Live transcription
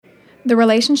The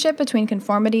relationship between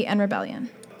conformity and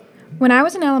rebellion. When I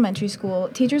was in elementary school,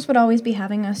 teachers would always be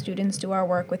having us students do our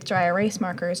work with dry erase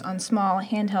markers on small,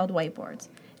 handheld whiteboards.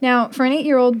 Now, for an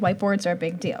 8-year-old, whiteboards are a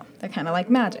big deal. They're kind of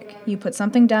like magic. You put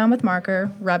something down with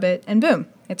marker, rub it, and boom,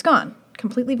 it's gone.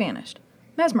 Completely vanished.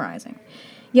 Mesmerizing.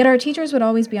 Yet our teachers would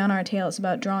always be on our tails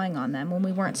about drawing on them when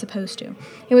we weren't supposed to.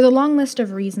 It was a long list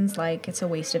of reasons like it's a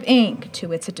waste of ink,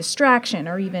 to it's a distraction,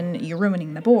 or even you're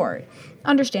ruining the board.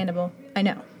 Understandable, I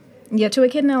know. Yet to a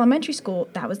kid in elementary school,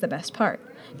 that was the best part.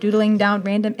 Doodling down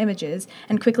random images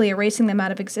and quickly erasing them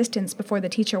out of existence before the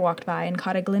teacher walked by and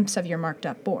caught a glimpse of your marked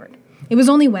up board. It was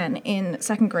only when, in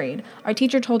 2nd grade, our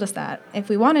teacher told us that, if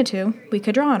we wanted to, we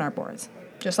could draw on our boards.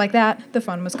 Just like that, the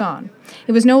fun was gone.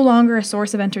 It was no longer a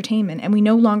source of entertainment, and we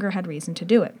no longer had reason to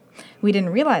do it. We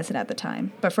didn't realize it at the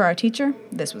time, but for our teacher,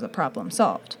 this was a problem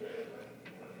solved.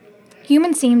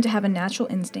 Humans seem to have a natural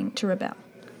instinct to rebel.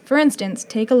 For instance,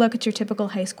 take a look at your typical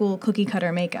high school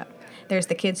cookie-cutter makeup. There's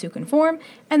the kids who conform,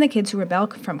 and the kids who rebel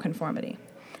from conformity.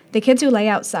 The kids who lay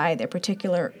outside their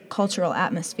particular cultural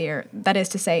atmosphere, that is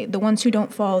to say, the ones who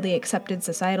don't follow the accepted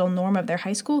societal norm of their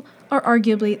high school, are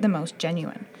arguably the most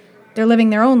genuine. They're living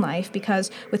their own life because,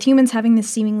 with humans having this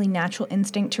seemingly natural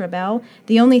instinct to rebel,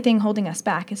 the only thing holding us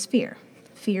back is fear.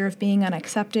 Fear of being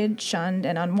unaccepted, shunned,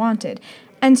 and unwanted.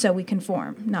 And so we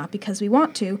conform, not because we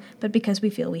want to, but because we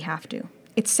feel we have to.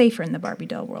 It's safer in the Barbie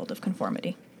doll world of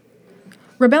conformity.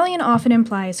 Rebellion often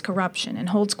implies corruption and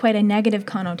holds quite a negative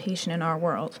connotation in our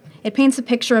world. It paints a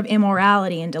picture of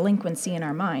immorality and delinquency in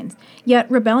our minds.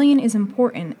 Yet rebellion is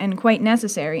important and quite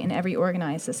necessary in every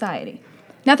organized society.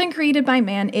 Nothing created by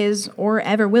man is or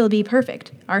ever will be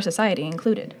perfect, our society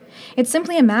included. It's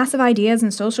simply a mass of ideas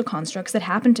and social constructs that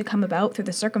happen to come about through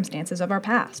the circumstances of our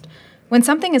past. When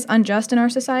something is unjust in our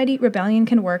society, rebellion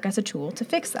can work as a tool to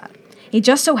fix that. It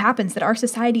just so happens that our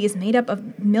society is made up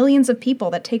of millions of people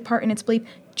that take part in its belief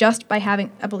just by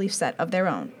having a belief set of their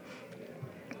own.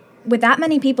 With that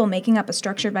many people making up a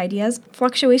structure of ideas,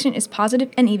 fluctuation is positive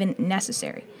and even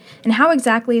necessary. And how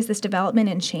exactly is this development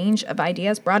and change of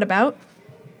ideas brought about?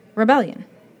 Rebellion.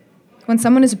 When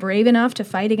someone is brave enough to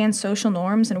fight against social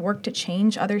norms and work to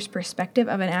change others' perspective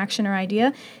of an action or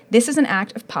idea, this is an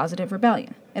act of positive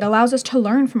rebellion. It allows us to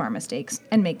learn from our mistakes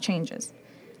and make changes.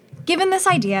 Given this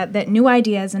idea that new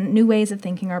ideas and new ways of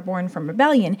thinking are born from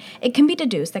rebellion, it can be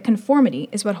deduced that conformity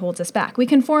is what holds us back. We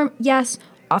conform, yes,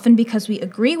 often because we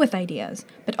agree with ideas,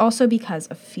 but also because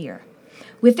of fear.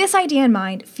 With this idea in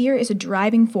mind, fear is a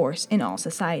driving force in all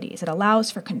societies. It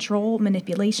allows for control,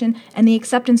 manipulation, and the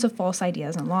acceptance of false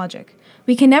ideas and logic.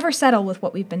 We can never settle with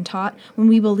what we've been taught when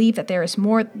we believe that there is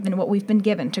more than what we've been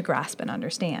given to grasp and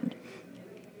understand.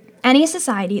 Any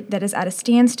society that is at a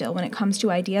standstill when it comes to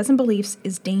ideas and beliefs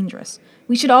is dangerous.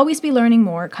 We should always be learning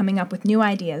more, coming up with new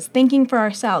ideas, thinking for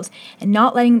ourselves, and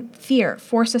not letting fear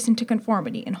force us into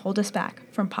conformity and hold us back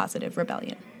from positive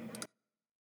rebellion.